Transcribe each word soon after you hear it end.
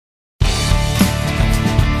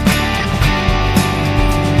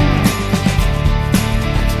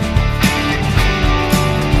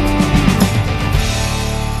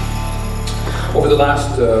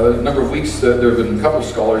last number of weeks, there have been a couple of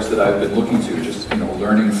scholars that I've been looking to, just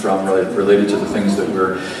learning from, related to the things that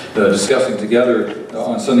we're discussing together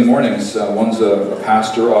on Sunday mornings. One's a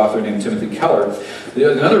pastor, author named Timothy Keller.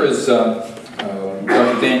 Another is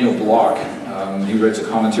Dr. Daniel Block. He writes a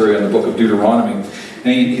commentary on the book of Deuteronomy.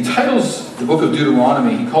 And he titles the book of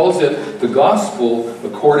Deuteronomy, he calls it The Gospel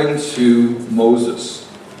According to Moses.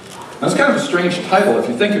 Now, that's kind of a strange title if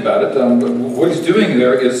you think about it. What he's doing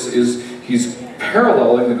there is he's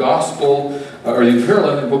paralleling the Gospel, or he's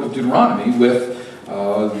paralleling the book of Deuteronomy with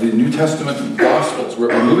the New Testament Gospels.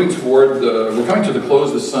 We're moving toward we're coming to the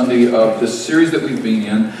close this Sunday of this series that we've been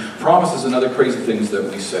in, Promises and Other Crazy Things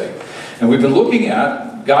That We Say. And we've been looking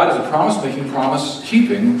at God as a promise-making,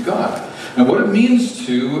 promise-keeping God. And what it means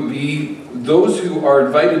to be those who are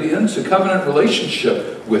invited into covenant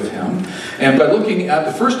relationship with Him. And by looking at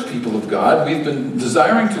the first people of God, we've been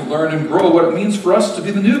desiring to learn and grow what it means for us to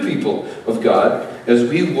be the new people of God as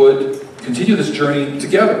we would continue this journey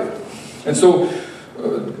together. And so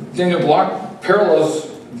Daniel Block parallels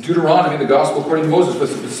Deuteronomy, the Gospel according to Moses,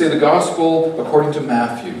 with, say, the Gospel according to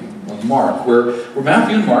Matthew. Mark, where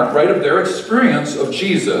Matthew and Mark write of their experience of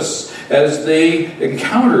Jesus as they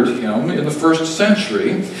encountered Him in the first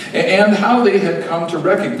century, and how they had come to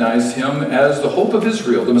recognize Him as the hope of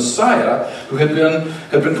Israel, the Messiah who had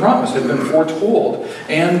been promised, had been foretold,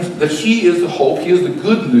 and that He is the hope, He is the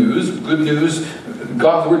good news. Good news,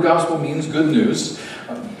 the word gospel means good news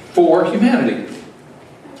for humanity.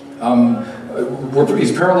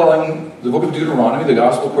 He's paralleling the book of Deuteronomy, the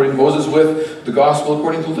Gospel according to Moses, with the Gospel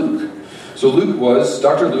according to Luke. So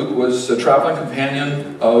Dr. Luke was a traveling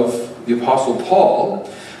companion of the Apostle Paul.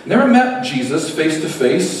 Never met Jesus face to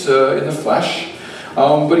face in the flesh.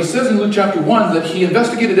 But he says in Luke chapter 1 that he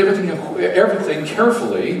investigated everything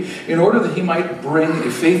carefully in order that he might bring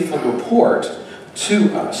a faithful report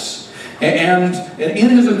to us. And in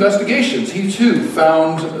his investigations, he too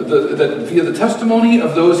found that via the testimony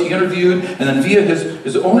of those he interviewed, and then via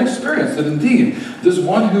his own experience, that indeed this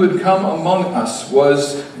one who had come among us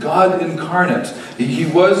was God incarnate. He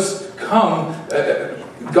was God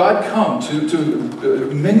come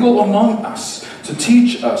to mingle among us, to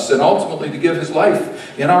teach us, and ultimately to give His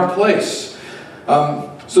life in our place.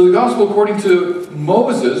 So the Gospel according to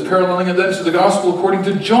Moses, paralleling it then to the Gospel according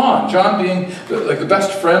to John. John being like the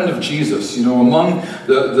best friend of Jesus, among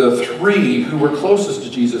the three who were closest to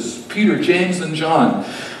Jesus, Peter, James, and John,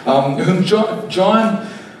 whom John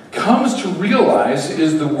comes to realize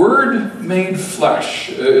is the Word made flesh,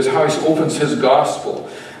 is how he opens his Gospel.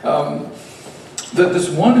 That this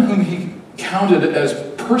one whom he counted as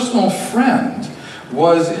personal friend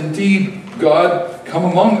was indeed God come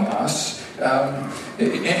among us,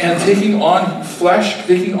 and taking on flesh,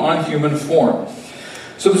 taking on human form.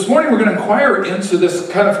 So this morning we're going to inquire into this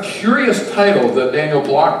kind of curious title that Daniel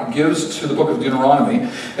Block gives to the book of Deuteronomy,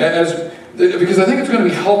 because I think it's going to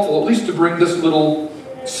be helpful at least to bring this little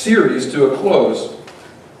series to a close.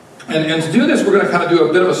 And to do this, we're going to kind of do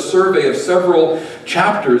a bit of a survey of several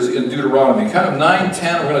chapters in Deuteronomy, kind of 9,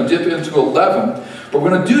 10, we're going to dip into 11, but we're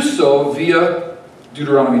going to do so via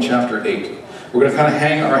Deuteronomy chapter 8. We're going to kind of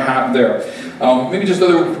hang our hat there. Maybe just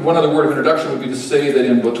one other word of introduction would be to say that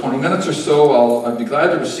in about 20 minutes or so, I'd be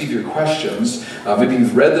glad to receive your questions. Maybe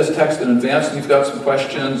you've read this text in advance and you've got some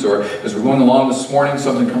questions, or as we're going along this morning,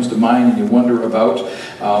 something comes to mind and you wonder about.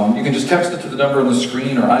 You can just text it to the number on the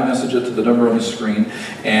screen, or iMessage it to the number on the screen,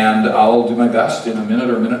 and I'll do my best in a minute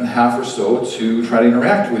or a minute and a half or so to try to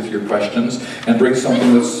interact with your questions and bring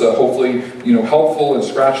something that's hopefully helpful and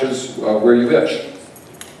scratches where you itch.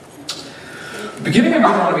 Beginning in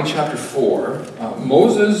Deuteronomy chapter 4,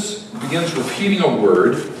 Moses begins repeating a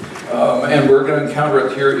word, and we're going to encounter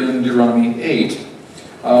it here in Deuteronomy 8.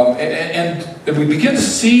 And we begin to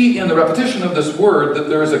see in the repetition of this word that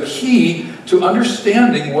there is a key to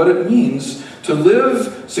understanding what it means to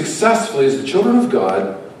live successfully as the children of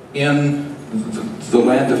God in the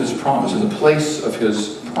land of His promise, in the place of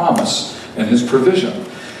His promise and His provision.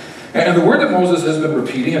 And the word that Moses has been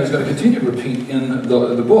repeating, and is going to continue to repeat in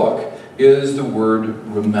the book, is the word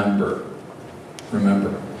remember.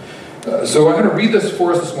 Remember. So I'm going to read this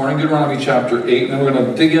for us this morning, Deuteronomy chapter 8, and then we're going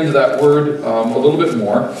to dig into that word a little bit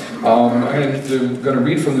more. I'm going to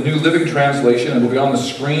read from the New Living Translation. It will be on the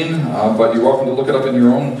screen, but you're welcome to look it up in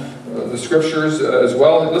your own the scriptures as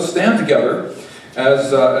well. Let's stand together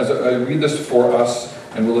as I read this for us,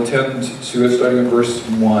 and we'll attend to it starting at verse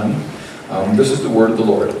 1. This is the word of the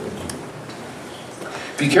Lord.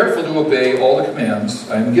 Be careful to obey all the commands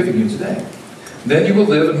I am giving you today. Then you will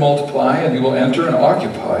live and multiply, and you will enter and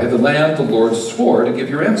occupy the land the Lord swore to give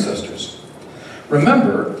your ancestors.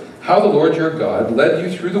 Remember how how the Lord your God led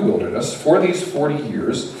you through the wilderness for these 40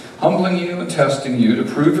 years, humbling you and testing you to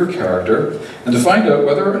prove your character and to find out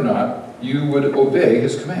whether or not you would obey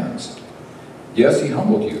his commands. Yes, he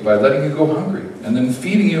humbled you by letting you go hungry and then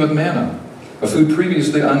feeding you with manna, a food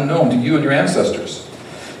previously unknown to you and your ancestors.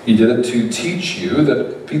 He did it to teach you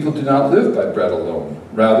that people do not live by bread alone.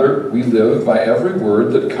 Rather, we live by every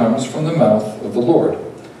word that comes from the mouth of the Lord.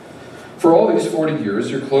 For all these 40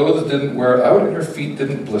 years, your clothes didn't wear out and your feet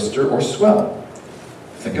didn't blister or swell.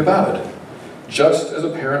 Think about it. Just as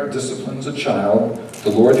a parent disciplines a child,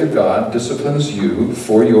 the Lord your God disciplines you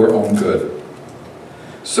for your own good.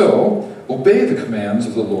 So, obey the commands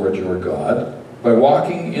of the Lord your God by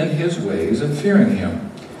walking in his ways and fearing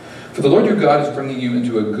him. For the Lord your God is bringing you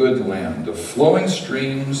into a good land of flowing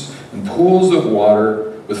streams and pools of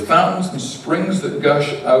water, with fountains and springs that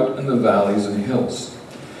gush out in the valleys and hills.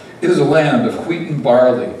 It is a land of wheat and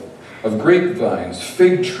barley, of grapevines,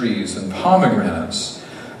 fig trees, and pomegranates,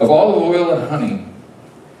 of olive oil and honey.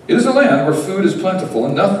 It is a land where food is plentiful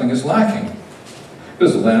and nothing is lacking. It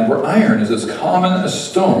is a land where iron is as common as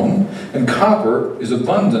stone, and copper is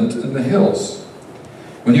abundant in the hills.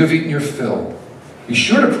 When you have eaten your fill, be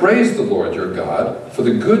sure to praise the Lord your God for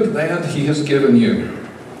the good land he has given you.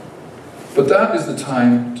 But that is the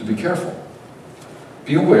time to be careful.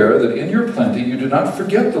 Be aware that in your plenty you do not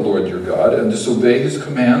forget the Lord your God and disobey his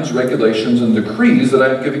commands, regulations, and decrees that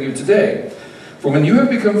I am giving you today. For when you have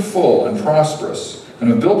become full and prosperous and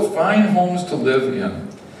have built fine homes to live in,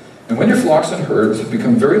 and when your flocks and herds have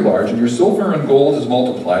become very large and your silver and gold is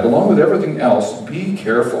multiplied, along with everything else, be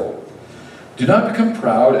careful. Do not become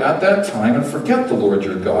proud at that time and forget the Lord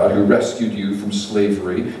your God who rescued you from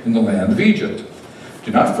slavery in the land of Egypt.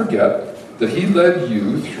 Do not forget that he led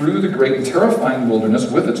you through the great and terrifying wilderness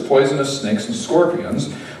with its poisonous snakes and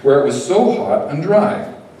scorpions, where it was so hot and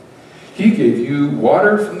dry. He gave you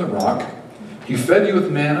water from the rock. He fed you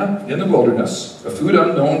with manna in the wilderness, a food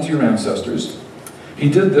unknown to your ancestors. He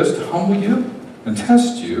did this to humble you and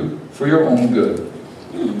test you for your own good.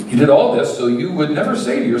 He did all this so you would never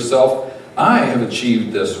say to yourself, I have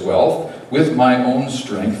achieved this wealth with my own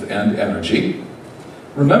strength and energy.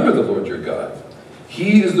 Remember the Lord your God.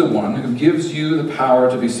 He is the one who gives you the power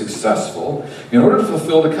to be successful in order to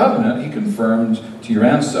fulfill the covenant he confirmed to your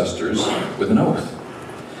ancestors with an oath.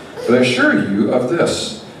 But I assure you of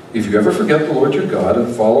this, if you ever forget the Lord your God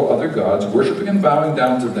and follow other gods, worshiping and bowing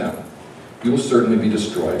down to them, you will certainly be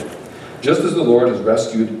destroyed. Just as the Lord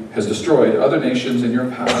has destroyed other nations in your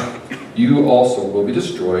path, you also will be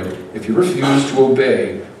destroyed if you refuse to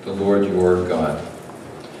obey the Lord your God.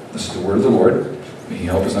 This is the word of the Lord. May he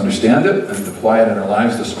help us understand it and apply it in our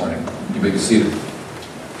lives this morning. You may be seated.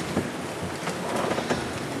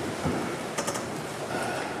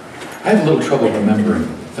 I have a little trouble remembering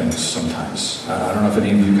things sometimes. I don't know if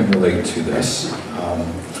any of you can relate to this.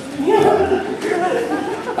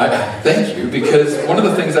 Thank you, because one of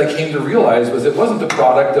the things I came to realize was it wasn't the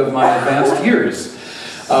product of my advanced years.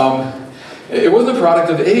 It wasn't a product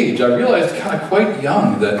of age. I realized kind of quite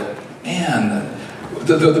young that, man,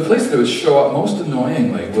 the place that it would show up most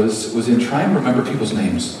annoyingly was in trying to remember people's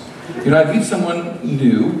names. You know, I'd meet someone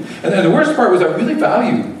new, and the worst part was I really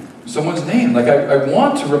value someone's name. Like, I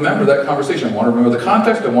want to remember that conversation. I want to remember the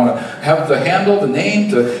context. I want to have the handle, the name,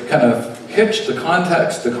 to kind of hitch the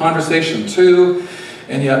context, the conversation to.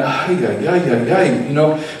 And yet, you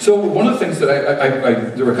know. So one of the things that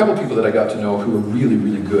there were a couple of people that I got to know who were really,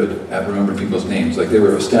 really good at remembering people's names. Like, they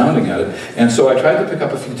were astounding at it. And so I tried to pick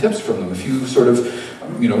up a few tips from them, a few sort of,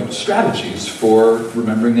 strategies for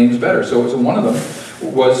remembering names better. So one of them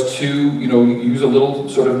was to, use a little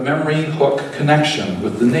sort of memory hook connection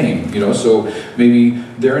with the name. So maybe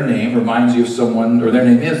their name reminds you of someone, or their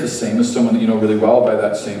name is the same as someone that you know really well by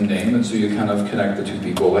that same name, and so you kind of connect the two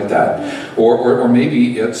people like that. Or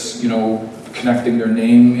maybe it's, connecting their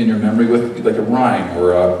name in your memory with like a rhyme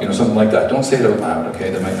or something like that. Don't say it out loud, okay?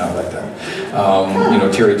 They might not like that.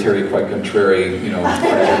 Terry, quite contrary,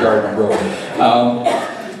 garden road.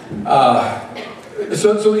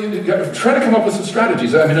 So you try to come up with some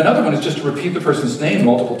strategies. I mean, another one is just to repeat the person's name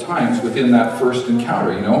multiple times within that first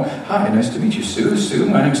encounter. Hi, nice to meet you, Sue. Sue,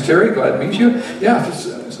 my name's Terry. Glad to meet you. Yeah.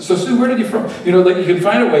 So Sue, where did you from? You can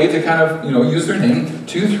find a way to kind of use their name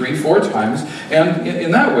 2, 3, 4 times, and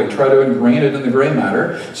in that way try to ingrain it in the gray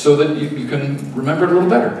matter so that you can remember it a little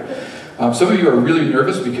better. Some of you are really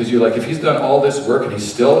nervous because you're like, if he's done all this work and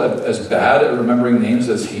he's still as bad at remembering names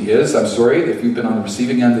as he is, I'm sorry if you've been on the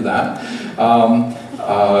receiving end of that.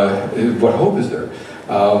 What hope is there?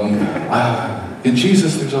 In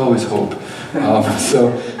Jesus, there's always hope.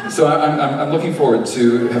 So I'm looking forward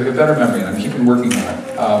to having a better memory, and I'm keeping working on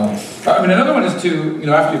it. Another one is to,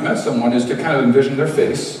 after you've met someone, is to kind of envision their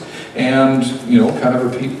face and, kind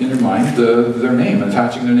of repeat in your mind their name,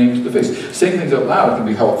 attaching their name to the face. Saying things out loud can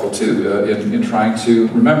be helpful, too, in trying to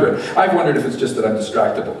remember it. I've wondered if it's just that I'm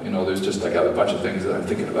distractible. There's just, I got a bunch of things that I'm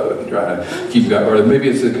thinking about and trying to keep going. Or maybe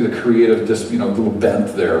it's a creative, little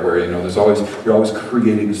bent there where, you're always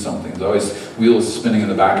creating something. There's always wheels spinning in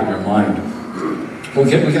the back of your mind. We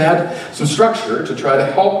can add some structure to try to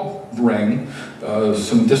help bring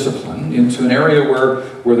some discipline into an area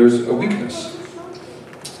where there's a weakness.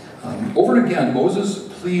 Over and again, Moses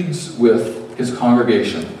pleads with his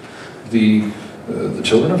congregation, the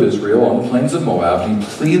children of Israel on the plains of Moab. He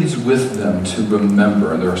pleads with them to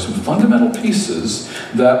remember. And there are some fundamental pieces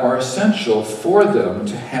that are essential for them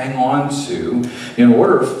to hang on to in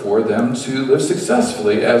order for them to live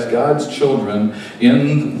successfully as God's children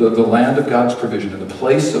in the land of God's provision, in the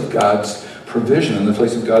place of God's provision, in the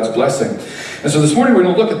place of God's blessing. And so this morning we're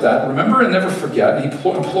going to look at that. Remember and never forget. And he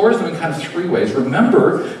implores them in kind of three ways.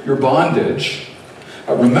 Remember your bondage.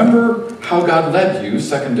 Remember how God led you,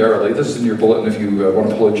 secondarily. This is in your bulletin if you want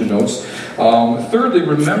to pull out your notes. Thirdly,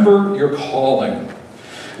 remember your calling.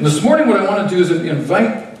 And this morning what I want to do is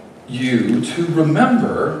invite you to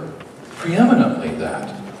remember preeminently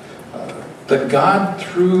that God,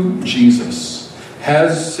 through Jesus,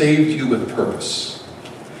 has saved you with purpose.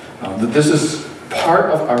 That this is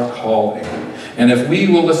part of our calling. And if we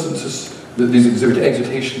will listen to these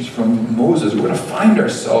exhortations from Moses, we're going to find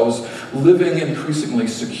ourselves living increasingly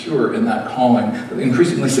secure in that calling,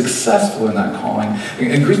 increasingly successful in that calling,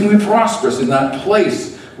 increasingly prosperous in that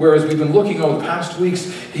place. Whereas we've been looking over the past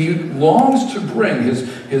weeks, he longs to bring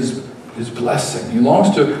his blessing. He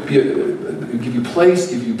longs to give you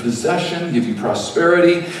place, give you possession, give you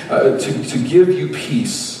prosperity, to give you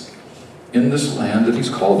peace in this land that he's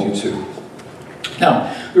called you to.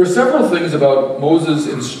 Now, there are several things about Moses'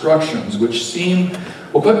 instructions which seem,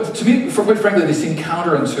 to me, quite frankly, they seem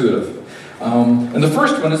counterintuitive. And the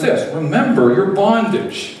first one is this: remember your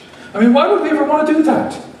bondage. Why would we ever want to do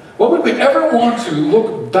that? Why would we ever want to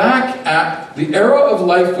look back at the era of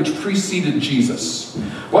life which preceded Jesus?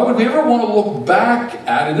 Why would we ever want to look back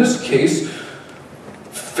at, in this case,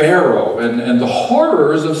 Pharaoh and the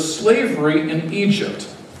horrors of slavery in Egypt?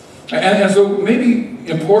 And so maybe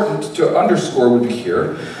important to underscore would be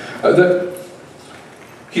here that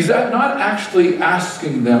he's not actually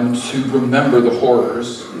asking them to remember the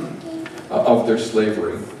horrors of their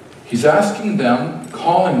slavery. He's asking them,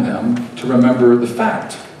 calling them to remember the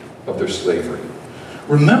fact of their slavery.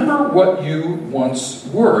 Remember what you once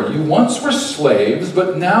were. You once were slaves,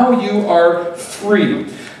 but now you are free.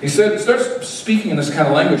 He starts speaking in this kind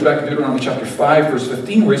of language back in Deuteronomy chapter 5, verse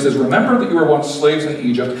 15, where he says, remember that you were once slaves in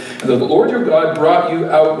Egypt, and that the Lord your God brought you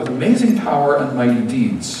out with amazing power and mighty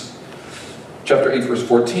deeds. Chapter 8, verse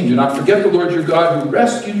 14, do not forget the Lord your God who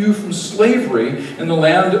rescued you from slavery in the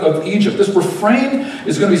land of Egypt. This refrain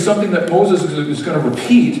is going to be something that Moses is going to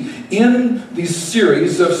repeat in these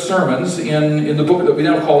series of sermons in the book that we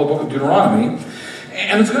now call the book of Deuteronomy.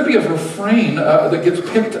 And it's going to be a refrain that gets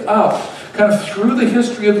picked up kind of through the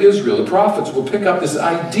history of Israel. The prophets will pick up this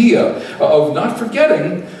idea of not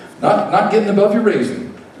forgetting, not getting above your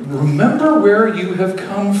raising. Remember where you have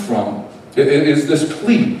come from, is this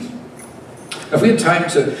plea. Now, if we had time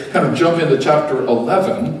to kind of jump into chapter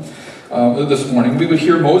 11 this morning, we would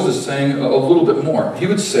hear Moses saying a little bit more. He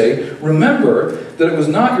would say, remember that it was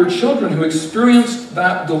not your children who experienced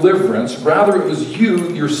that deliverance, rather it was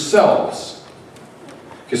you yourselves.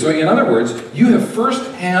 Okay, so in other words, you have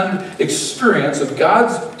first-hand experience of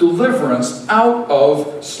God's deliverance out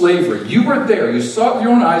of slavery. You were there. You saw it with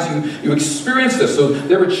your own eyes. You experienced this. So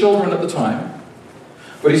they were children at the time.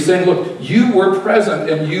 But he's saying, look, you were present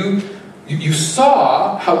and you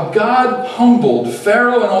saw how God humbled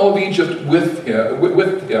Pharaoh and all of Egypt with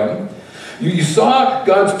him. You saw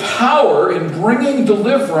God's power in bringing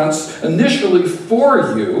deliverance initially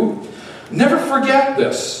for you. Never forget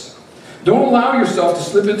this. Don't allow yourself to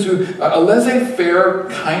slip into a laissez-faire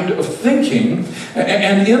kind of thinking,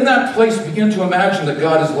 and in that place begin to imagine that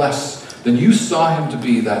God is less than you saw him to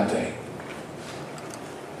be that day.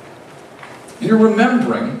 You're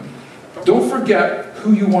remembering, don't forget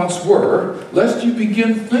who you once were, lest you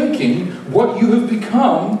begin thinking what you have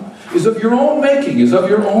become is of your own making, is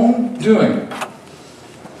of your own doing.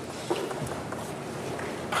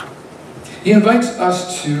 He invites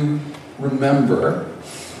us to remember.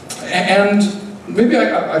 And maybe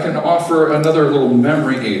I can offer another little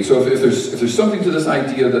memory aid. So if there's something to this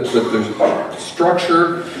idea that there's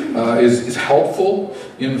structure is helpful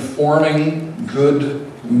in forming good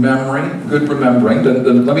memory, good remembering,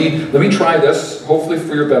 then let me try this, hopefully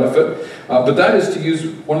for your benefit. But that is to use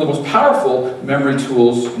one of the most powerful memory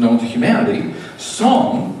tools known to humanity,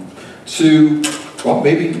 song, to, well,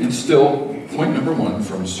 maybe instill point number one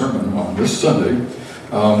from sermon on this Sunday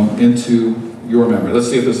into your memory. Let's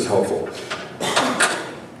see if this is helpful.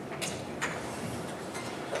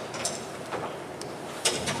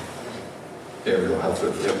 There we go.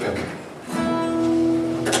 Helpful. Yep.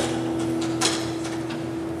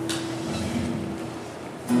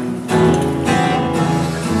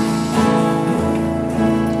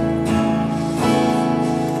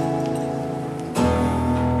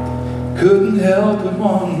 Couldn't help but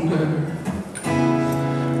wonder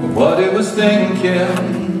what it was thinking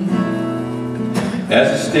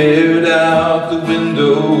as it stared out the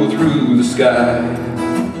window through the sky.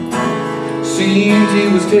 Seemed he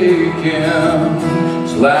was taking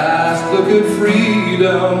his last look at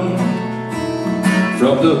freedom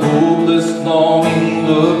from the hopeless longing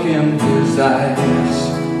look in his eyes.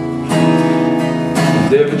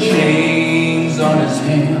 There were chains on his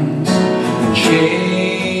hands and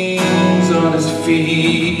chains on his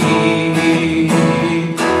feet,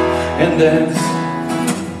 and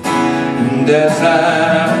as I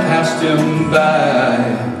passed him by,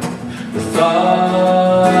 the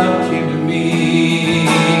thought came to me.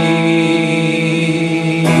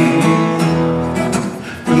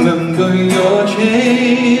 Remember your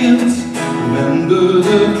chains, remember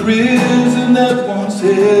the prison that once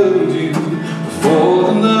held you before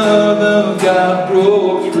the love of God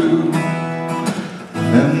broke through.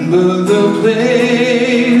 Remember the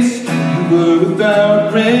place you were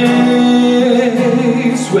without grace,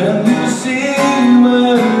 when you see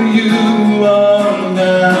where you are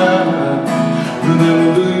now.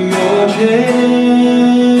 Remember your chains,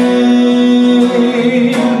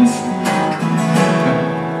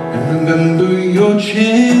 and remember your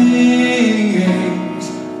chains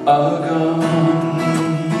are gone.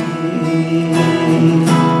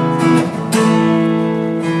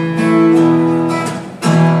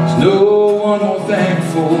 There's no one more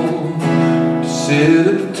thankful to sit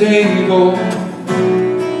at the table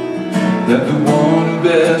than the one who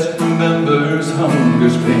best remembers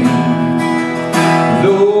hunger's pain.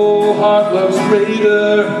 No heart loves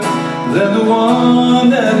greater than the one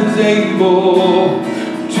that is able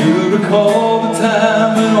to recall the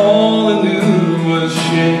time when all it knew was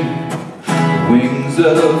shame. The wings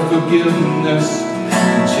of forgiveness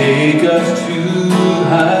can take us to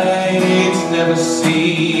heights never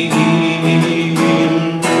seen.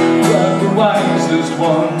 But the wisest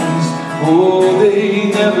ones, oh, they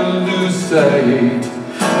never lose sight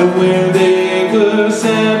of where they were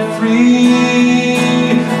set free.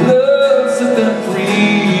 Love set them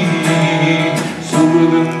free. So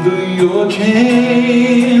remember your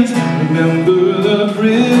chains, remember the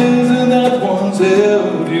prison that once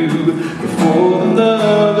held you before the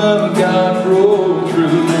love of God broke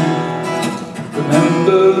through.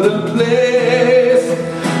 Remember the place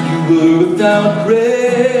you were without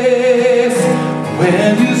grace,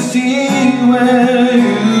 when you see where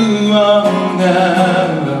you are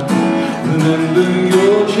now. Remember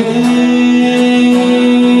your chains,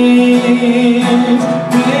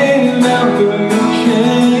 remember your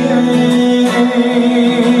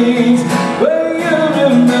chains. Well, you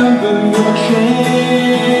remember your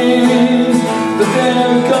chains, but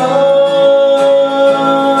they're gone.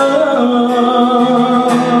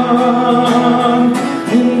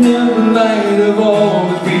 In the light of all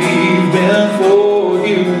that we've been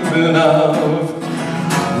forgiven of,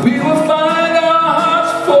 we will find our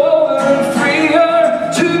hearts fuller and freer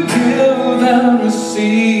to give and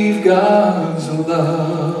receive God's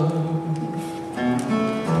love.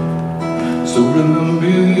 So remember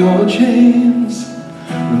your chains,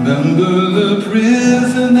 remember the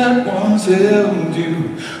prison that once held you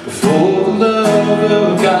before the love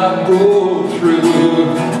of God broke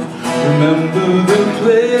through. Remember the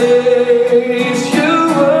place you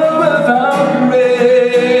were without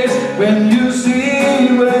grace, when you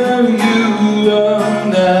see where you are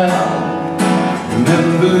now.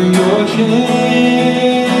 Remember your chains,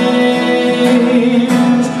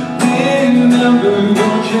 remember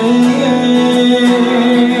your chains.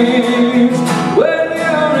 When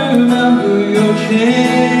you remember your chains,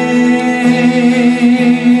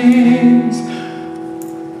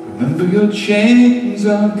 remember your chains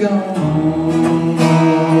are gone.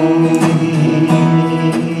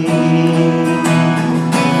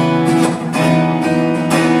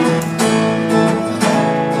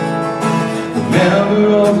 Remember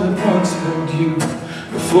all that once held you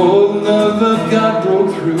before the love of God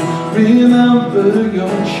broke through. Remember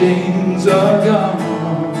your chains. chains are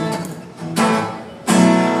gone.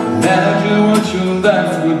 Imagine what your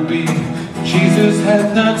life would be if Jesus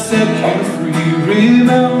had not set you free.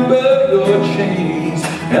 Remember your chains,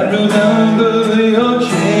 and remember your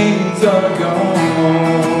chains are gone.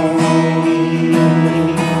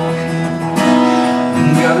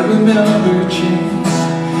 You gotta remember your chains,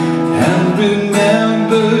 and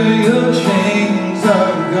remember your chains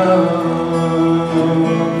are gone.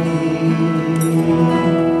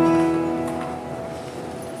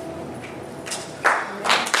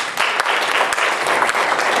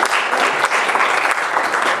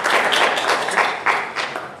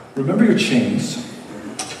 Remember your chains.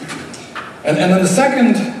 And then the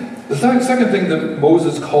second thing that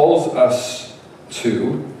Moses calls us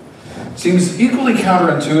to seems equally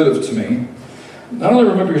counterintuitive to me. Not only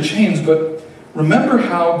remember your chains, but remember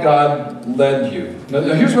how God led you. Now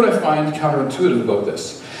here's what I find counterintuitive about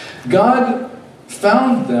this. God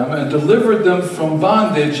found them and delivered them from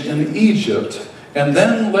bondage in Egypt and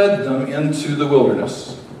then led them into the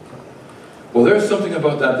wilderness. Well, there's something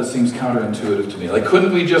about that seems counterintuitive to me. Like,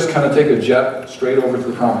 couldn't we just kind of take a jet straight over to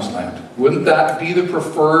the Promised Land? Wouldn't that be the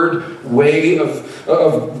preferred way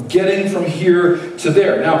of getting from here to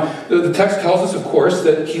there? Now, the text tells us, of course,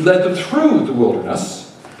 that he led them through the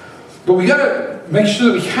wilderness. But we got to make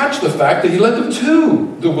sure that we catch the fact that he led them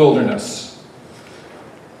to the wilderness.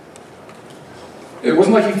 It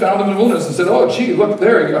wasn't like he found them in the wilderness and said, oh, gee, look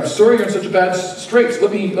there, I'm sorry you're in such a bad straits.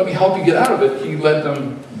 Let me help you get out of it. He led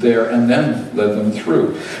them there and then led them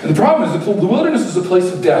through. And the problem is the wilderness is a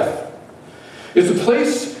place of death. It's a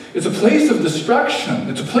place of destruction.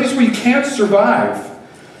 It's a place where you can't survive.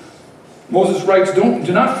 Moses writes,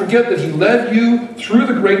 do not forget that he led you through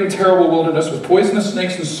the great and terrible wilderness with poisonous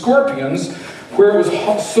snakes and scorpions, where it was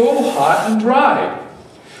so hot and dry.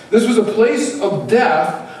 This was a place of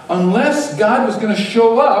death unless God was going to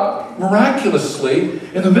show up miraculously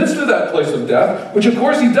in the midst of that place of death, which of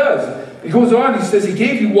course he does. He goes on, he says, he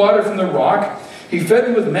gave you water from the rock. He fed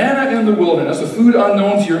you with manna in the wilderness, a food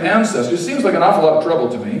unknown to your ancestors. It seems like an awful lot of trouble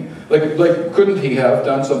to me. Like couldn't he have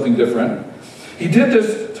done something different? He did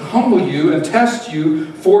this to humble you and test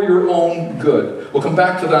you for your own good. We'll come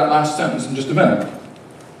back to that last sentence in just a minute.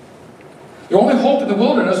 The only hope in the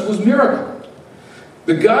wilderness was miracle.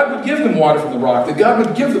 That God would give them water from the rock. That God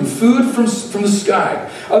would give them food from the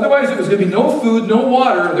sky. Otherwise it was going to be no food, no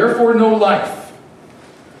water, and therefore no life.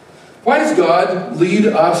 Why does God lead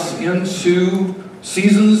us into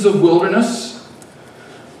seasons of wilderness?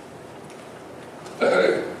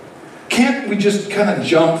 Can't we just kind of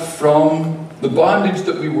jump from the bondage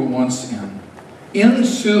that we were once in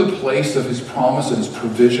into the place of his promise and his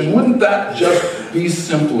provision? Wouldn't that just be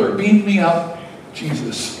simpler? Beam me up,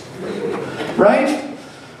 Jesus. Right?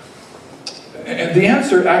 And the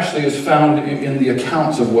answer actually is found in the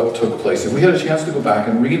accounts of what took place. If we had a chance to go back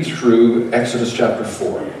and read through Exodus chapter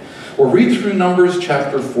 4, or read through Numbers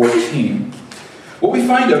chapter 14, what we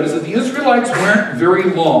find out is that the Israelites weren't very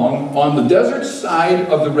long on the desert side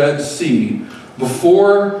of the Red Sea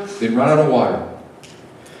before they run out of water.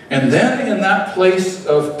 And then in that place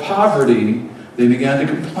of poverty, they began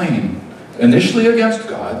to complain, initially against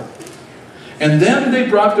God. And then they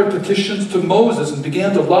brought their petitions to Moses and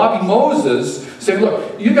began to lobby Moses, saying,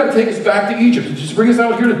 look, you've got to take us back to Egypt. Did you just bring us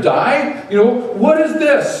out here to die? You know, what is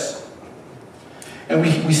this? And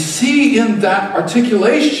we see in that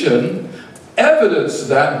articulation evidence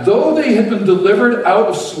that though they had been delivered out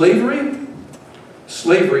of slavery,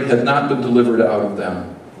 slavery had not been delivered out of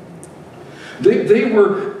them. They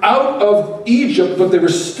were out of Egypt, but they were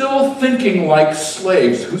still thinking like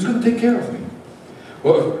slaves. Who's going to take care of me?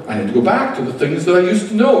 Well, I need to go back to the things that I used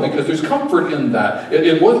to know because there's comfort in that.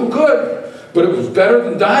 It wasn't good, but it was better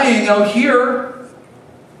than dying out here.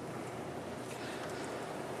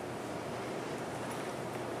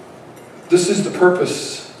 This is the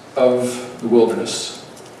purpose of the wilderness.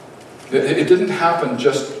 It didn't happen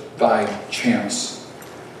just by chance.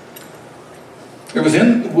 It was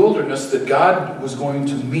in the wilderness that God was going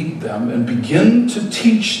to meet them and begin to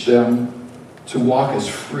teach them to walk as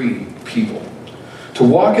free people. To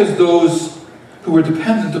walk as those who were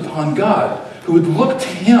dependent upon God, who would look to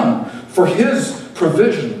him for his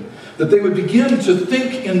provision. That they would begin to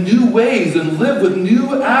think in new ways and live with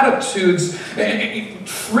new attitudes,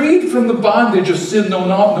 freed from the bondage of sin, no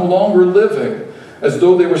longer living as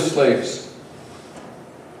though they were slaves.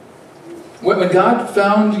 When God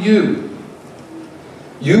found you,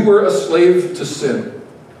 you were a slave to sin.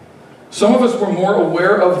 Some of us were more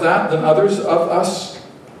aware of that than others of us.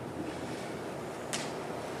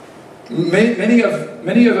 Many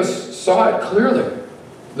of us saw it clearly,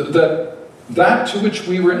 that that to which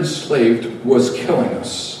we were enslaved was killing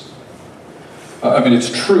us. I mean, it's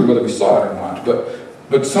true whether we saw it or not,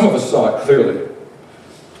 but some of us saw it clearly.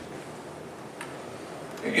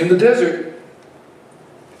 In the desert,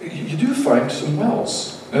 you do find some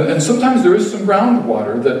wells. And sometimes there is some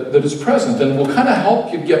groundwater that is present and will kind of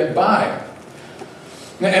help you get by.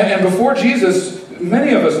 And before Jesus,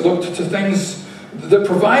 many of us looked to things that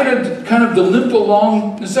provided kind of the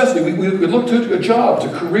limp-along necessity. We look to a job, to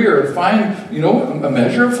career, and find, a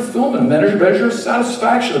measure of fulfillment, a measure of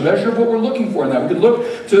satisfaction, a measure of what we're looking for in that. We could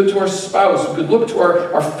look to our spouse, we could look to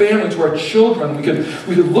our family, to our children. We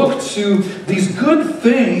could look to these good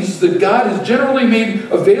things that God has generally made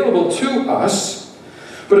available to us.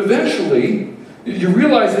 But eventually, you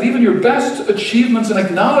realize that even your best achievements and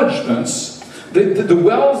acknowledgments, the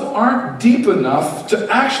wells aren't deep enough to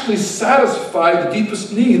actually satisfy the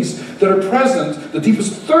deepest needs that are present, the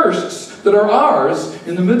deepest thirsts that are ours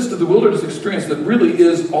in the midst of the wilderness experience that really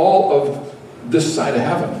is all of this side of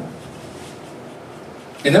heaven.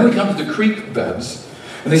 And then we come to the creek beds,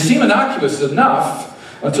 and they seem innocuous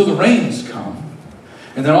enough until the rains come.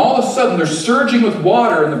 And then all of a sudden they're surging with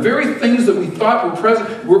water, and the very things that we thought were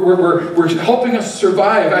present, were helping us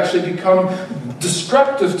survive, actually become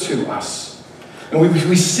destructive to us. And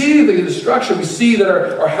we see the destruction. We see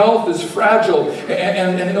that our health is fragile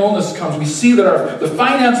and illness comes. We see that the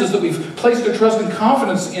finances that we've placed our trust and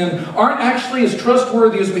confidence in aren't actually as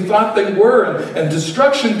trustworthy as we thought they were. And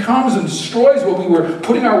destruction comes and destroys what we were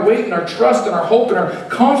putting our weight and our trust and our hope and our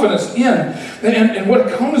confidence in. And what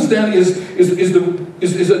comes then is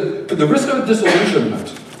the risk of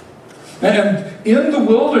disillusionment. And in the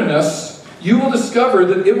wilderness, you will discover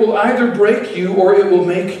that it will either break you or it will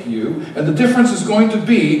make you. And the difference is going to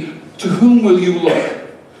be, to whom will you look?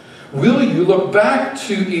 Will you look back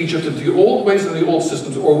to Egypt, to the old ways and the old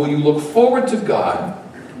systems, or will you look forward to God?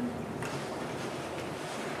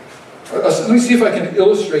 Let me see if I can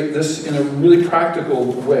illustrate this in a really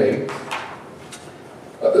practical way.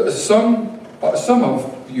 Some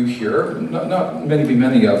of you here, not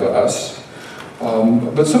many of us,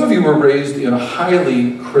 but some of you were raised in a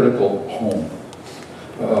highly critical home.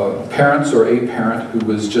 Parents or a parent who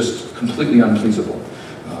was just completely unpleasable.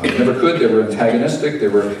 Never could, they were antagonistic, they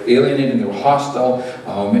were alienating, they were hostile,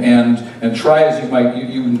 and try as you might,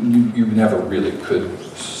 you never really could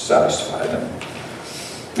satisfy them.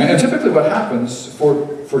 And typically what happens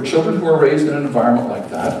for children who are raised in an environment like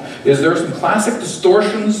that is there are some classic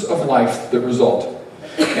distortions of life that result.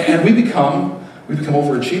 And we become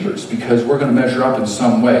overachievers because we're going to measure up in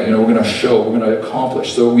some way. We're going to show, we're going to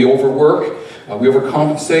accomplish. So we overwork, we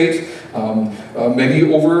overcompensate,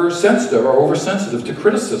 maybe oversensitive to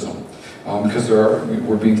criticism because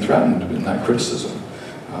we're being threatened in that criticism.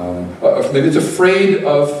 Maybe it's afraid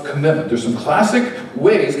of commitment. There's some classic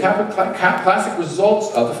ways, classic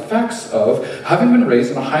results of effects of having been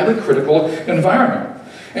raised in a highly critical environment.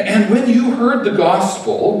 And when you heard the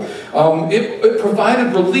gospel, it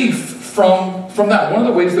provided relief from that. One of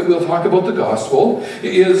the ways that we'll talk about the gospel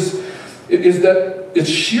is that it's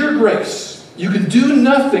sheer grace. You can do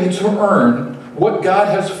nothing to earn what God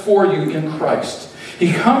has for you in Christ.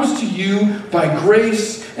 He comes to you by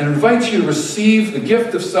grace and invites you to receive the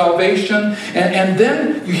gift of salvation. And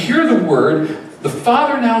then you hear the word, the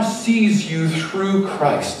Father now sees you through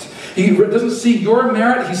Christ. He doesn't see your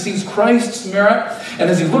merit, he sees Christ's merit. And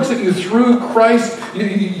as he looks at you through Christ,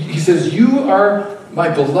 he says, you are my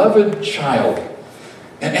beloved child.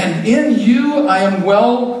 And in you I am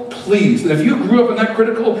well pleased. And if you grew up in that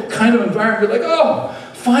critical kind of environment, you're like, oh,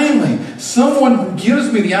 finally, someone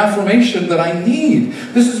gives me the affirmation that I need.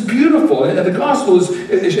 This is beautiful. And the gospel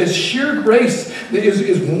is sheer grace,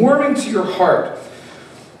 is warming to your heart.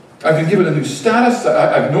 I've been given a new status.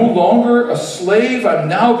 I'm no longer a slave. I've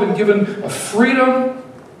now been given a freedom.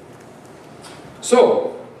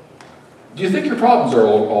 So, do you think your problems are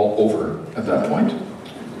all over at that point?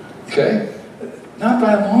 Okay? Not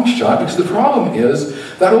by a long shot, because the problem is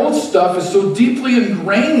that old stuff is so deeply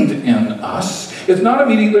ingrained in us, it's not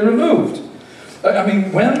immediately removed. I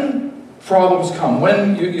mean, when problems come,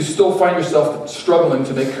 when you still find yourself struggling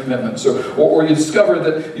to make commitments, or you discover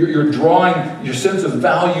that you're drawing your sense of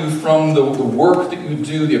value from the work that you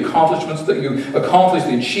do, the accomplishments that you accomplish,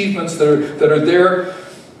 the achievements that are there,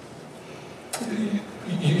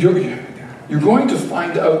 you're going to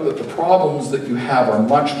find out that the problems that you have are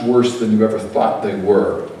much worse than you ever thought they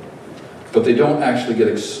were. But they don't actually get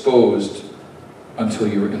exposed until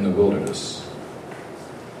you're in the wilderness.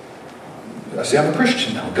 I say, I'm a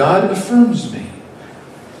Christian now. God affirms me.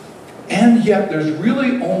 And yet there's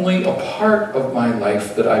really only a part of my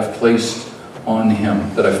life that I've placed on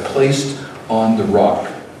Him, that I've placed on the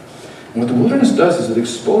rock. And what the wilderness does is it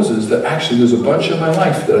exposes that actually there's a bunch of my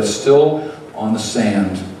life that is still on the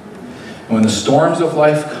sand. And when the storms of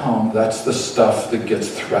life come, that's the stuff that gets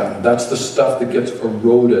threatened. That's the stuff that gets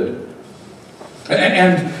eroded.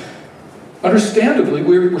 And understandably,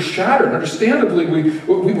 we were shattered. Understandably,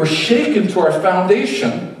 we were shaken to our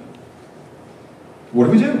foundation.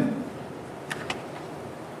 What do?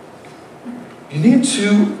 You need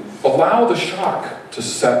to allow the shock to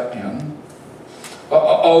set in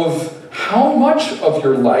of how much of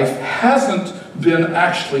your life hasn't been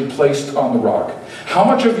actually placed on the rock. How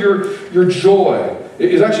much of your joy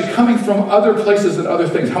is actually coming from other places and other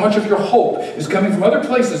things. How much of your hope is coming from other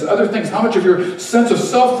places, other things. How much of your sense of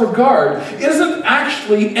self-regard isn't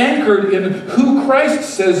actually anchored in who Christ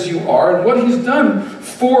says you are and what He's done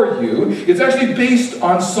for you. It's actually based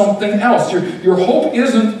on something else. Your hope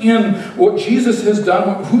isn't in what Jesus has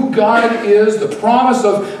done, who God is, the promise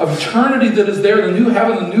of eternity that is there, the new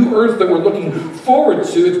heaven, the new earth that we're looking forward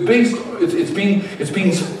to. It's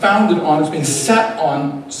being founded on, it's being set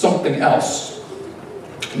on something else.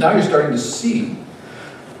 Now you're starting to see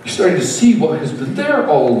what has been there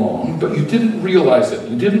all along, but you didn't realize it.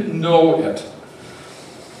 You didn't know it.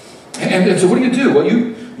 And so what do? Well,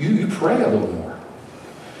 you pray a little more.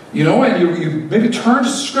 You know, and you maybe turn to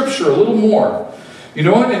Scripture a little more. You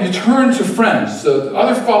know, and you turn to friends,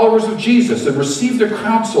 other followers of Jesus, and receive their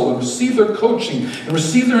counsel, and receive their coaching, and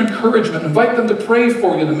receive their encouragement. Invite them to pray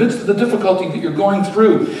for you in the midst of the difficulty that you're going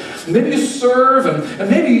through. And maybe you serve, and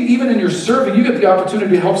maybe even in your serving, you get the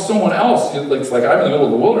opportunity to help someone else. It's like I'm in the middle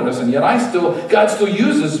of the wilderness, and yet God still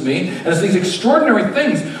uses me, and it's these extraordinary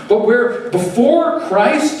things. But where before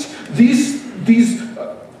Christ,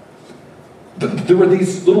 there were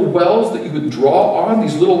these little wells that you would draw on,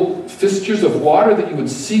 these little fissures of water that you would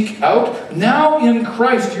seek out. Now in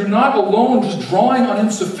Christ, you're not alone just drawing on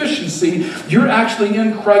insufficiency. You're actually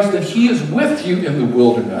in Christ, and He is with you in the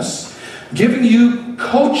wilderness, giving you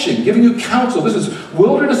coaching, giving you counsel. This is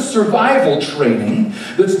wilderness survival training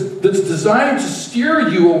that's designed to steer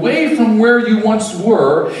you away from where you once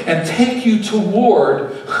were and take you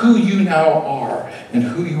toward who you now are and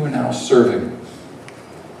who you are now serving.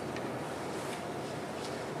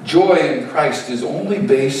 Joy in Christ is only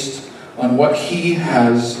based on what He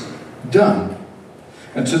has done.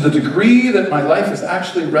 And to the degree that my life is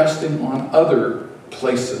actually resting on other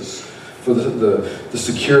places for the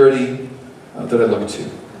security that I look to,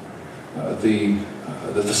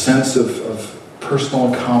 the sense of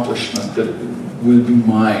personal accomplishment that would be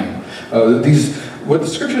mine. What the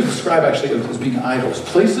Scriptures describe actually as being idols,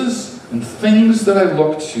 places and things that I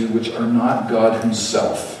look to which are not God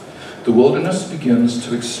Himself. The wilderness begins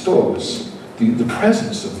to expose the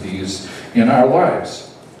presence of these in our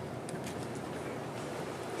lives.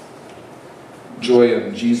 Joy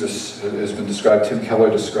in Jesus has been described, Tim Keller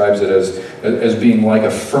describes it as being like a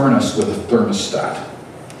furnace with a thermostat.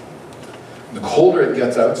 The colder it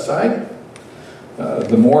gets outside,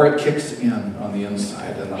 the more it kicks in on the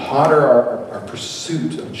inside, and the hotter our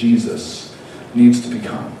pursuit of Jesus needs to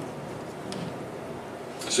become.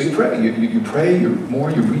 So you pray. You pray more.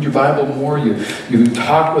 You read your Bible more. You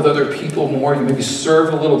talk with other people more. You maybe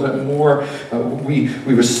serve a little bit more. We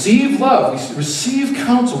receive love. We receive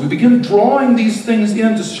counsel. We begin drawing these things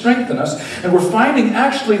in to strengthen us. And we're finding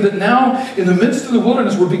actually that now in the midst of the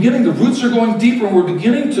wilderness, the roots are going deeper, and we're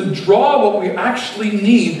beginning to draw what we actually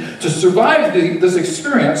need to survive this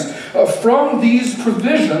experience from these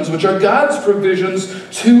provisions, which are God's provisions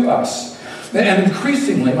to us. And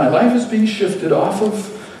increasingly, my life is being shifted off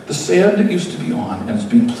of the sand it used to be on, and it's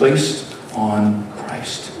being placed on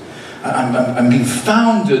Christ. I'm being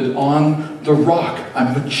founded on the rock.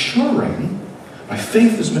 I'm maturing. My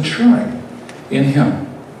faith is maturing in Him.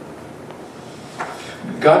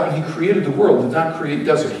 God, when He created the world, did not create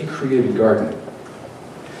desert. He created garden.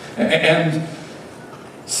 And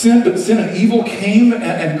sin and evil came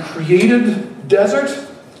and created desert.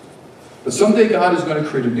 But someday God is going to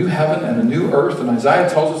create a new heaven and a new earth. And Isaiah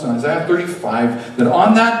tells us in Isaiah 35 that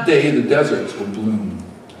on that day the deserts will bloom.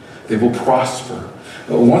 They will prosper.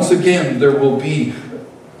 Once again, there will be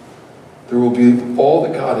all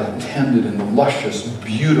that God intended in the luscious,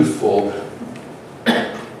 beautiful,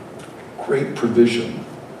 great provision.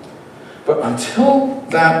 But until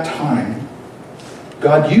that time,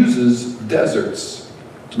 God uses deserts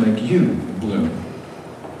to make you bloom.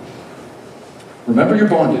 Remember your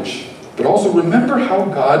bondage. But also remember how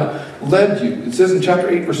God led you. It says in chapter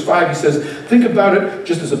 8, verse 5, He says, think about it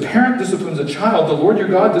just as a parent disciplines a child, the Lord your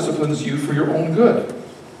God disciplines you for your own good.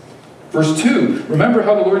 Verse 2, remember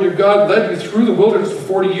how the Lord your God led you through the wilderness for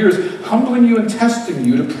 40 years, humbling you and testing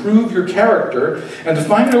you to prove your character and to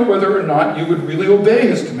find out whether or not you would really obey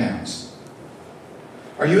His commands.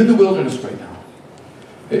 Are you in the wilderness right now?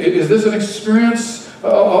 Is this an experience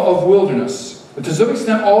of wilderness? To some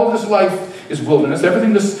extent, all of this life is wilderness.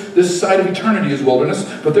 Everything this side of eternity is wilderness.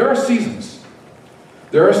 But there are seasons.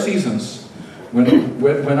 There are seasons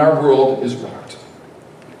when our world is rocked.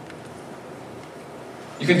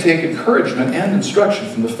 You can take encouragement and instruction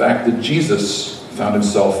from the fact that Jesus found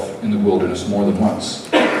himself in the wilderness more than once.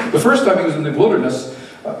 The first time he was in the wilderness,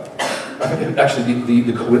 actually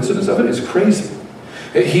the coincidence of it is crazy.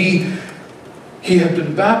 He had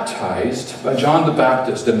been baptized by John the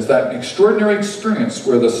Baptist, and it's that extraordinary experience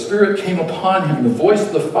where the Spirit came upon him, and the voice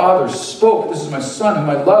of the Father spoke, "This is my Son whom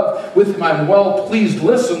I love, with him I am well pleased,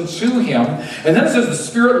 listen to him." And then it says the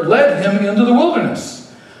Spirit led him into the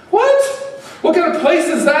wilderness. What? What kind of place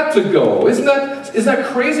is that to go? Isn't that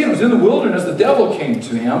crazy? It was in the wilderness, the devil came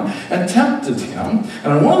to him and tempted him,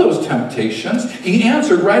 and on one of those temptations, he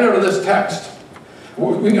answered right out of this text.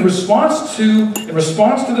 In response to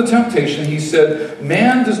the temptation, he said,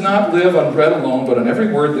 "Man does not live on bread alone, but on every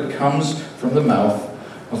word that comes from the mouth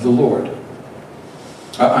of the Lord."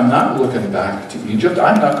 I'm not looking back to Egypt.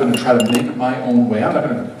 I'm not going to try to make my own way. I'm not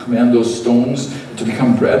going to command those stones to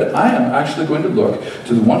become bread. I am actually going to look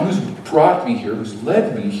to the one who's brought me here, who's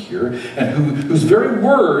led me here, and whose very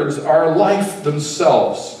words are life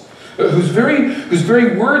themselves, whose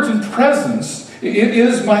very words and presence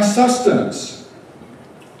is my sustenance.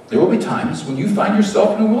 There will be times when you find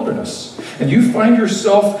yourself in a wilderness, and you find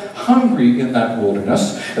yourself hungry in that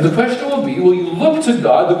wilderness, and the question will be, will you look to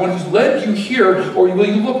God, the one who's led you here, or will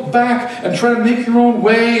you look back and try to make your own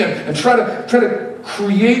way and try to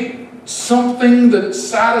create something that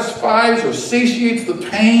satisfies or satiates the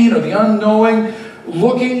pain or the unknowing,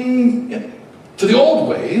 looking to the old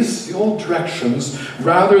ways, the old directions,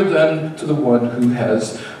 rather than to the one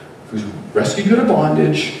who's rescued you out of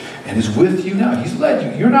bondage and is with you now. He's led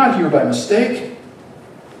you. You're not here by mistake.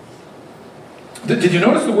 Did you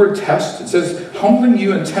notice the word test? It says humbling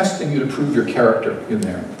you and testing you to prove your character in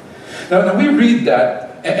there. Now we read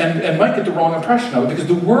that and might get the wrong impression of it, because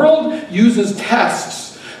the world uses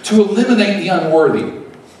tests to eliminate the unworthy.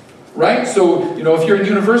 Right? So, if you're in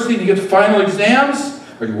university and you get final exams,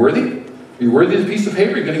 are you worthy? Are you worthy of a piece of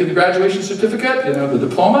paper? You're going to get the graduation certificate, the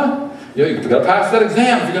diploma? You've got to pass that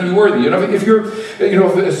exam if you're going to be worthy. If you're,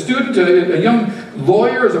 if a student, a young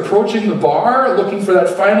lawyer is approaching the bar looking for that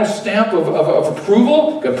final stamp of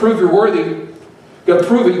approval, you've got to prove you're worthy. You've got to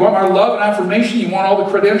prove it. You want our love and affirmation, you want all the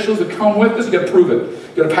credentials that come with this, you've got to prove it.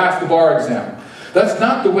 You've got to pass the bar exam. That's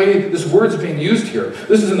not the way this word's being used here.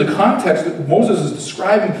 This is in the context that Moses is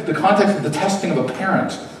describing, the context of the testing of a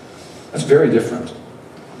parent. That's very different.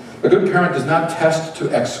 A good parent does not test to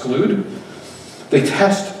exclude. They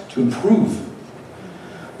test to improve.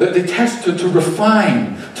 They test to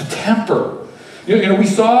refine, to temper. We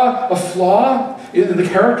saw a flaw in the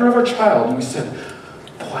character of our child, and we said,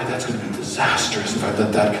 boy, that's going to be disastrous if I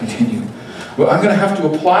let that continue. Well, I'm going to have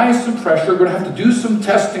to apply some pressure. We're going to have to do some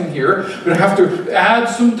testing here. We're going to have to add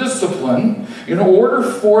some discipline in order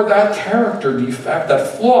for that character defect,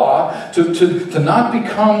 that flaw, to not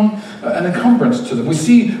become an encumbrance to them. We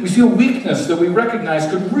see a weakness that we recognize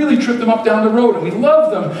could really trip them up down the road, and we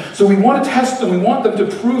love them, so we want to test them. We want them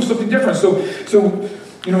to prove something different. So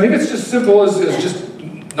maybe it's just simple as just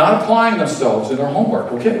not applying themselves in their homework.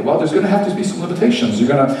 Okay, well, there's going to have to be some limitations.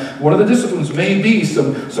 One of the disciplines may be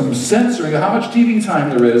some censoring of how much TV time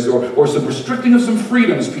there is, or some restricting of some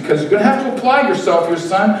freedoms, because you're going to have to apply yourself here,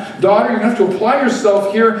 son, daughter. You're going to have to apply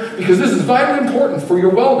yourself here because this is vitally important for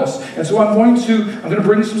your wellness. And so I'm going to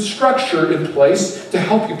bring some structure in place to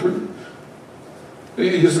help you.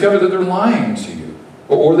 You discover that they're lying to you,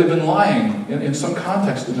 or they've been lying in some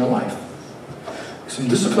context in their life. Some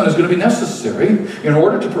discipline is going to be necessary in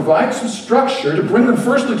order to provide some structure to bring them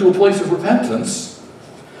firstly to a place of repentance,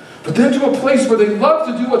 but then to a place where they love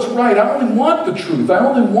to do what's right. I only want the truth. I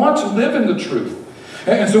only want to live in the truth.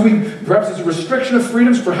 And so perhaps it's a restriction of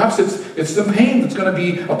freedoms. Perhaps it's some pain that's going to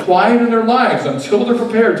be applied in their lives until they're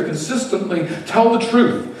prepared to consistently tell the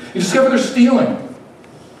truth. You discover they're stealing.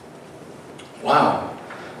 Wow.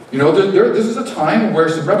 This is a time where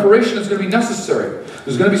some reparation is going to be necessary.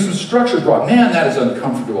 There's going to be some structure brought. Man, that is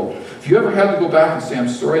uncomfortable. If you ever had to go back and say, I'm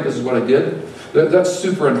sorry, this is what I did, that's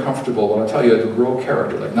super uncomfortable. And I'll tell you, to grow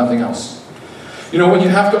character like nothing else. When you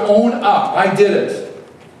have to own up, I did it.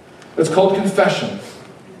 It's called confession.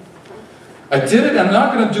 I did it, and I'm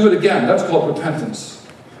not going to do it again. That's called repentance.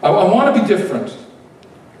 I want to be different.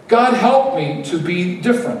 God help me to be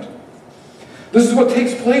different. This is what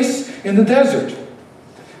takes place in the desert.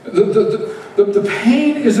 The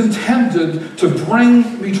pain is intended to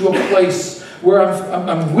bring me to a place where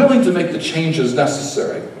I'm willing to make the changes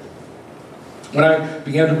necessary. When I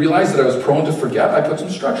began to realize that I was prone to forget, I put some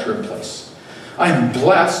structure in place. I am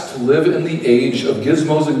blessed to live in the age of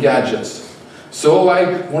gizmos and gadgets. So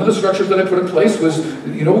one of the structures that I put in place was,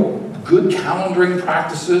 good calendaring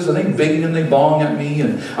practices, and they bing and they bong at me,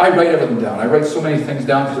 and I write everything down. I write so many things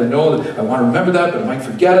down because I know that I want to remember that, but I might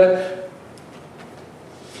forget it.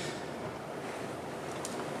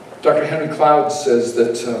 Dr. Henry Cloud says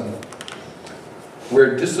that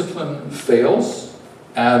where discipline fails,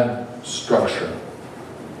 add structure.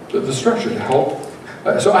 The structure to help.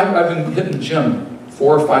 So I've been hitting the gym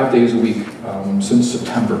 4 or 5 days a week since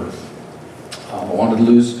September. I wanted to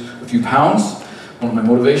lose a few pounds. One of my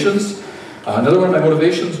motivations. Another one of my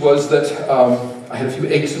motivations was that I had a few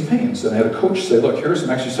aches and pains, and I had a coach say, look, here are some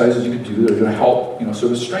exercises you could do that are going to help,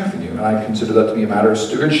 sort of strengthen you. And I consider that to be a matter of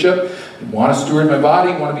stewardship. I want to steward my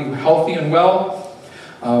body, want to be healthy and well.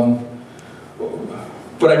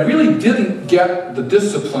 But I really didn't get the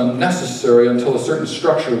discipline necessary until a certain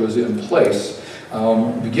structure was in place.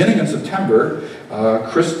 Beginning in September,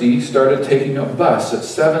 Christy started taking a bus at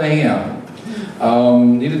 7 a.m.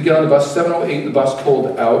 Needed to get on the bus, 7:08 the bus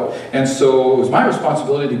pulled out, and so it was my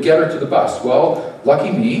responsibility to get her to the bus. Well, lucky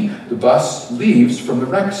me, the bus leaves from the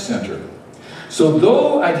rec center. So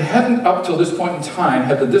though I hadn't up till this point in time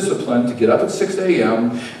had the discipline to get up at 6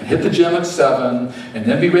 a.m. and hit the gym at 7 and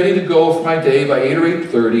then be ready to go for my day by 8 or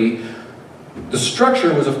 8:30, the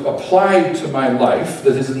structure was applied to my life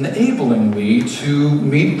that is enabling me to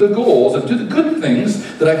meet the goals and do the good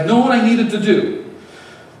things that I've known I needed to do.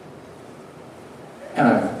 And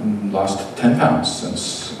I've lost 10 pounds since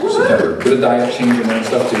September. Bit of diet change in there and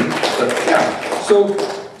stuff too. But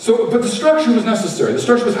yeah, but the structure was necessary. The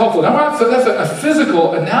structure was helpful. Now that's a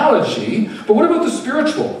physical analogy, but what about the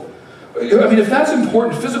spiritual? I mean, if that's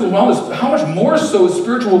important, physical wellness, how much more so is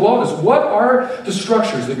spiritual wellness? What are the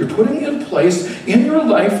structures that you're putting in place in your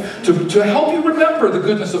life to help you remember the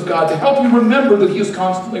goodness of God, to help you remember that He is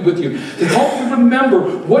constantly with you, to help you remember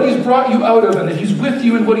what He's brought you out of and that He's with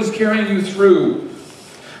you and what He's carrying you through?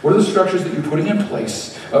 What are the structures that you're putting in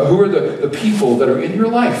place? Who are the people that are in your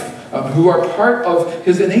life who are part of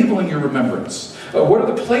His enabling your remembrance? What are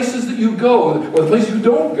the places that you go, or the places you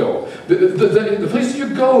don't go? The places you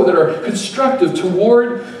go that are constructive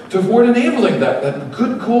toward enabling that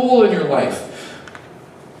good goal in your life.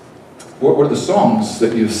 What are the songs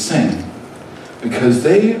that you sing? Because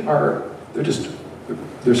they're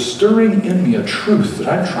stirring in me a truth that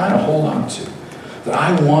I'm trying to hold on to, that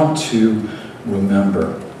I want to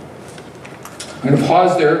remember. I'm going to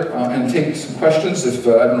pause there and take some questions. If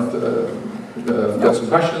I don't know if you've got some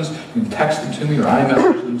questions, you can text them to me or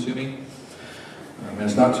iMessage them to me. And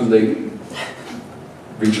it's not too late.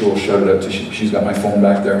 Rachel will shout it out to she's got my phone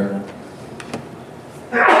back there.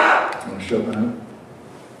 You want to shout that out?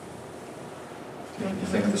 What do you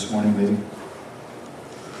think this morning, maybe?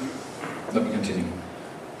 Let me continue.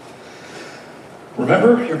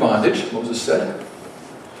 Remember your bondage, Moses said.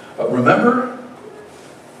 Remember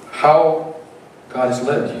how God has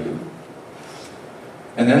led you.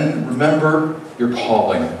 And then remember your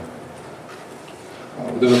calling.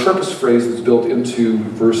 There's a purpose phrase that's built into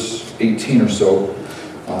verse 18 or so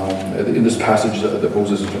in this passage that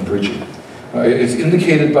Moses has been preaching. It's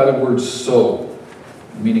indicated by the word so,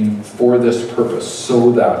 meaning for this purpose,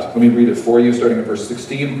 so that. Let me read it for you, starting at verse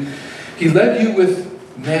 16. He led you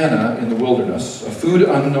with manna in the wilderness, a food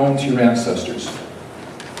unknown to your ancestors.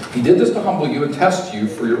 He did this to humble you and test you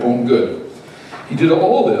for your own good. He did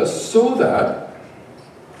all this so that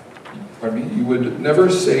you would never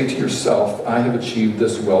say to yourself, I have achieved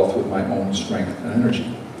this wealth with my own strength and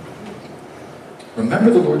energy.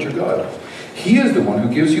 Remember the Lord your God. He is the one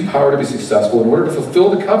who gives you power to be successful in order to fulfill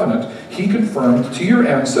the covenant He confirmed to your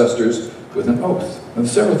ancestors with an oath. And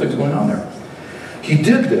there's several things going on there. He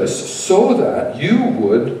did this so that you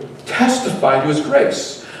would testify to His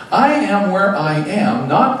grace. I am where I am,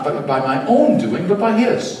 not by my own doing, but by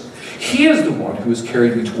His. He is the one who has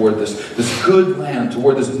carried me toward this good land,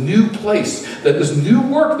 toward this new place, this new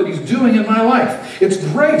work that He's doing in my life. It's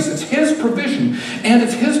grace, it's His provision, and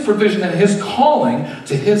it's His provision and His calling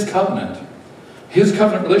to His covenant. His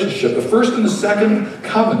covenant relationship. The first and the second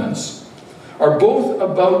covenants are both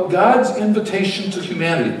about God's invitation to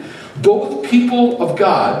humanity. Both people of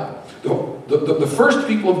God, the first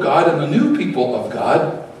people of God and the new people of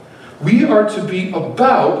God, we are to be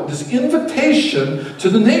about this invitation to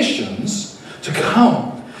the nations to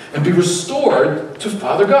come and be restored to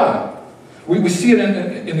Father God. We see it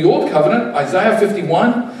in the Old Covenant, Isaiah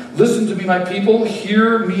 51. Listen to me, my people.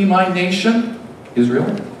 Hear me, my nation,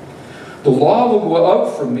 Israel. The law will go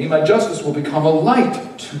out from me. My justice will become a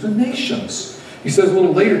light to the nations. He says a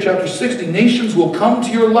little later, chapter 60, nations will come to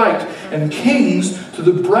your light and kings to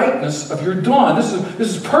the brightness of your dawn. This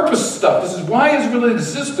is purpose stuff. This is why Israel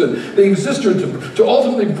existed. They existed to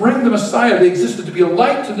ultimately bring the Messiah. They existed to be a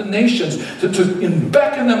light to the nations, to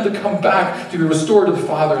beckon them to come back, to be restored to the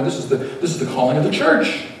Father. And this is the calling of the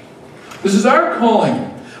church. This is our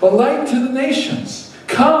calling, a light to the nations.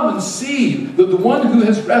 Come and see that the one who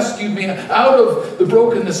has rescued me out of the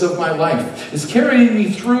brokenness of my life is carrying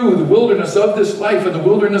me through the wilderness of this life, and the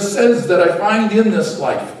wilderness says that I find in this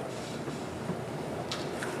life.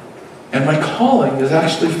 And my calling is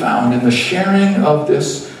actually found in the sharing of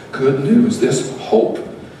this good news, this hope.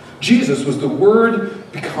 Jesus was the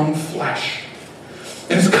Word become flesh.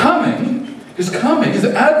 And His coming, His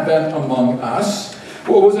advent among us,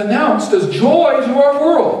 was announced as joy to our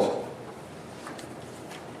world.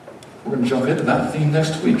 We're going to jump into that theme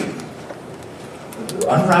next week.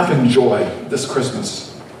 Unwrapping joy this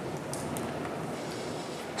Christmas.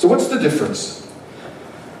 So what's the difference?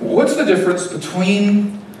 What's the difference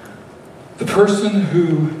between the person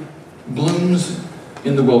who blooms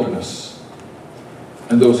in the wilderness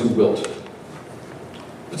and those who wilt?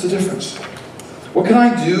 What's the difference? What can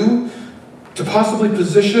I do to possibly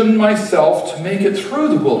position myself to make it through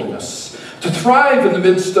the wilderness? To thrive in the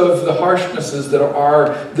midst of the harshnesses that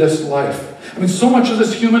are this life. I mean, so much of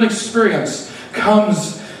this human experience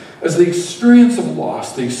comes as the experience of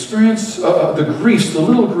loss, the experience of the griefs, the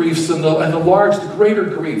little griefs, and the large, the greater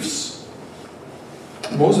griefs.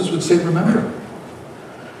 Moses would say, remember.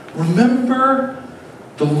 Remember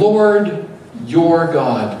the Lord your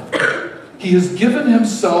God. He has given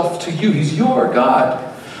Himself to you. He's your God.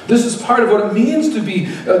 This is part of what it means to be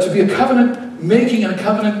a covenant-making and a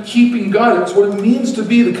covenant-keeping God. It's what it means to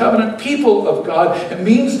be the covenant people of God. It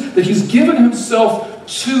means that He's given Himself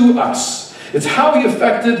to us. It's how He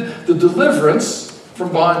effected the deliverance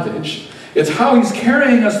from bondage. It's how He's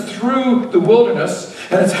carrying us through the wilderness.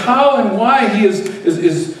 And it's how and why He is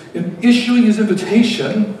issuing His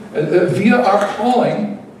invitation via our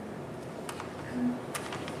calling.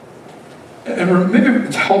 And maybe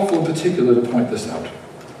it's helpful in particular to point this out.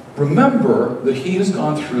 Remember that He has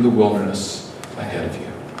gone through the wilderness ahead of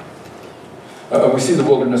you. We see the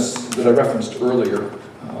wilderness that I referenced earlier,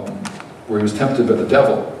 where He was tempted by the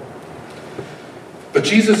devil. But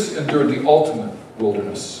Jesus endured the ultimate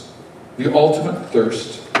wilderness, the ultimate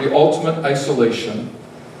thirst, the ultimate isolation,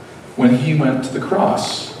 when He went to the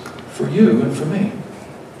cross for you and for me.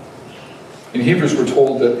 In Hebrews we're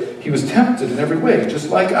told that He was tempted in every way, just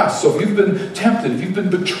like us. So if you've been tempted, if you've been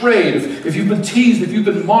betrayed, if you've been teased, if you've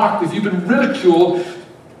been mocked, if you've been ridiculed,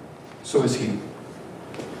 so is He.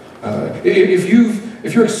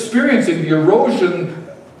 If you're experiencing the erosion,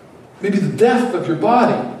 maybe the death of your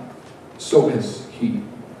body, so is He.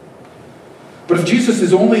 But if Jesus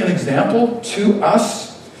is only an example to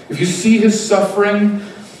us, if you see His suffering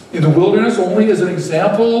in the wilderness only as an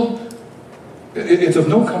example, it's of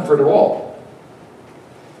no comfort at all.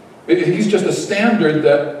 He's just a standard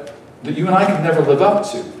that you and I can never live up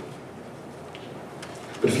to.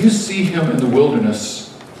 But if you see Him in the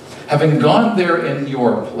wilderness, having gone there in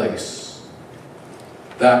your place,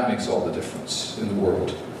 that makes all the difference in the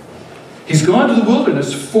world. He's gone to the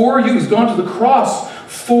wilderness for you. He's gone to the cross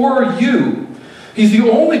for you. He's the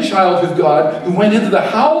only child of God who went into the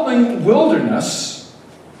howling wilderness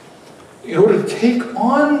in order to take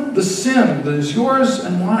on the sin that is yours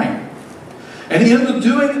and mine. And in the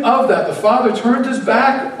doing of that, the Father turned His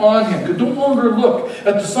back on Him, could no longer look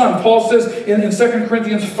at the Son. Paul says in 2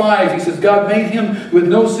 Corinthians 5, he says, God made Him with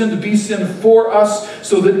no sin to be sin for us,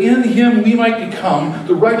 so that in Him we might become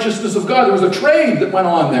the righteousness of God. There was a trade that went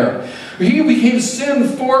on there. He became sin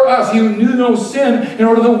for us. He who knew no sin, in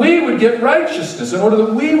order that we would get righteousness, in order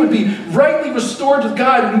that we would be rightly restored to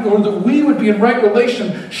God, in order that we would be in right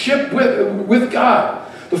relationship with God.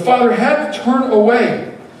 The Father had to turn away.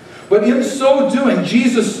 But in so doing,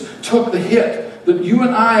 Jesus took the hit that you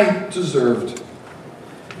and I deserved.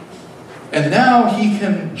 And now He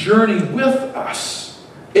can journey with us.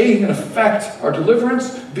 A, He can effect our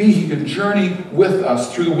deliverance. B, He can journey with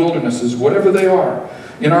us through the wildernesses, whatever they are,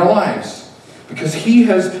 in our lives. Because He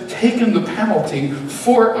has taken the penalty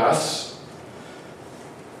for us.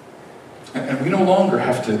 And we no longer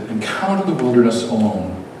have to encounter the wilderness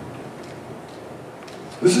alone.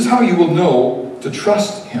 This is how you will know to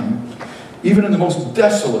trust Him, even in the most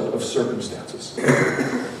desolate of circumstances.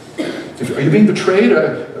 Are you being betrayed?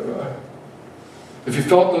 If you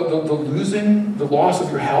felt the losing, the loss of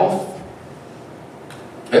your health?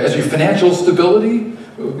 Has your financial stability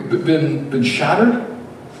been shattered?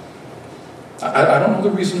 I don't know the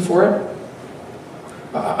reason for it.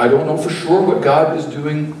 I don't know for sure what God is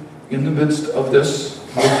doing in the midst of this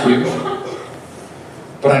with you.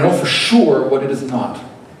 But I know for sure what it is not.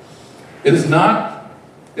 It is not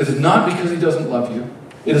because he doesn't love you.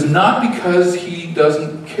 It is not because he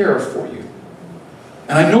doesn't care for you.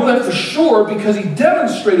 And I know that for sure because he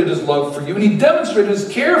demonstrated his love for you and he demonstrated his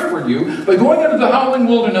care for you by going into the howling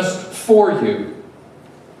wilderness for you.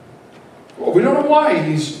 Well, we don't know why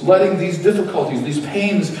he's letting these difficulties, these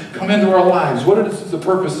pains come into our lives. What is the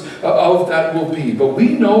purpose of that will be. But we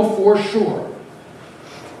know for sure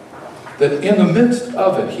that in the midst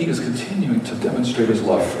of it, he is continuing to demonstrate his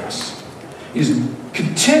love for us. He's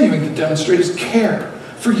continuing to demonstrate his care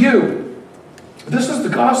for you. This is the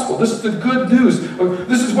gospel. This is the good news.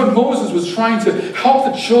 This is what Moses was trying to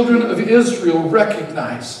help the children of Israel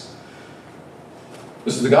recognize.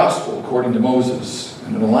 This is the gospel according to Moses,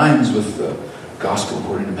 and it aligns with the gospel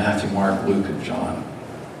according to Matthew, Mark, Luke, and John.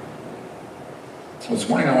 So this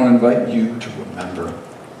morning I want to invite you to remember.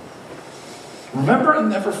 Remember and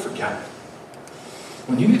never forget.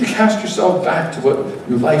 When you need to cast yourself back to what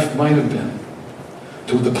your life might have been,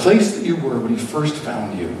 to the place that you were when he first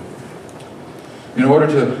found you, in order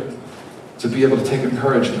to be able to take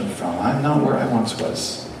encouragement from, I'm not where I once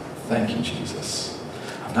was. Thank you, Jesus.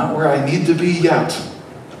 I'm not where I need to be yet.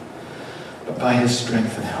 But by his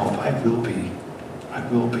strength and help, I will be. I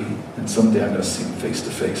will be. And someday I'm going to see him face to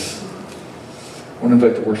face. I want to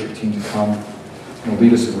invite the worship team to come and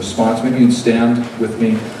lead us in response. Maybe you'd stand with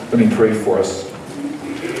me. Let me pray for us.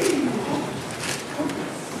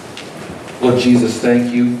 Lord Jesus,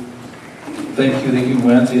 thank you. Thank you that you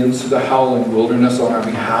went into the howling wilderness on our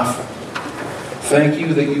behalf. Thank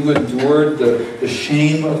you that you endured the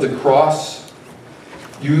shame of the cross.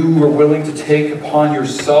 You were willing to take upon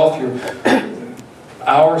yourself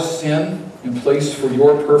our sin in place for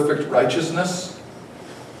your perfect righteousness.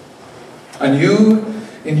 And you,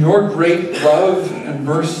 in your great love and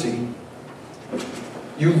mercy,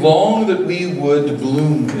 you long that we would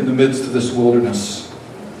bloom in the midst of this wilderness.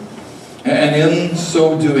 And in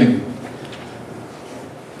so doing,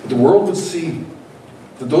 the world would see,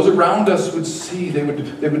 that those around us would see, they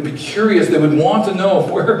would be curious, they would want to know,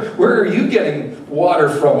 where are you getting water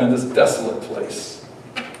from in this desolate place?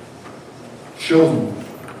 Show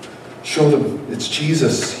them, it's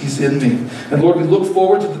Jesus, he's in me. And Lord, we look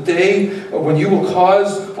forward to the day when you will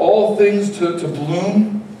cause all things to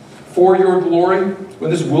bloom for your glory,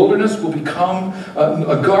 when this wilderness will become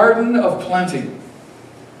a garden of plenty.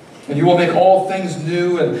 And you will make all things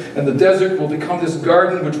new, and the desert will become this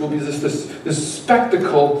garden, which will be this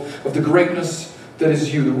spectacle of the greatness that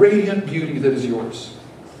is you, the radiant beauty that is yours.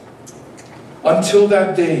 Until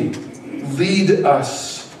that day, lead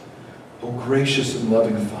us, O gracious and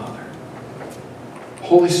loving Father.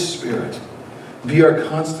 Holy Spirit, be our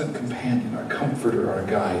constant companion, our comforter, our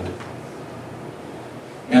guide.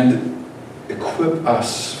 And equip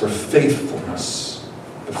us for faithfulness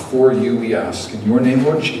before you, we ask. In your name,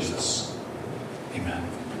 Lord Jesus.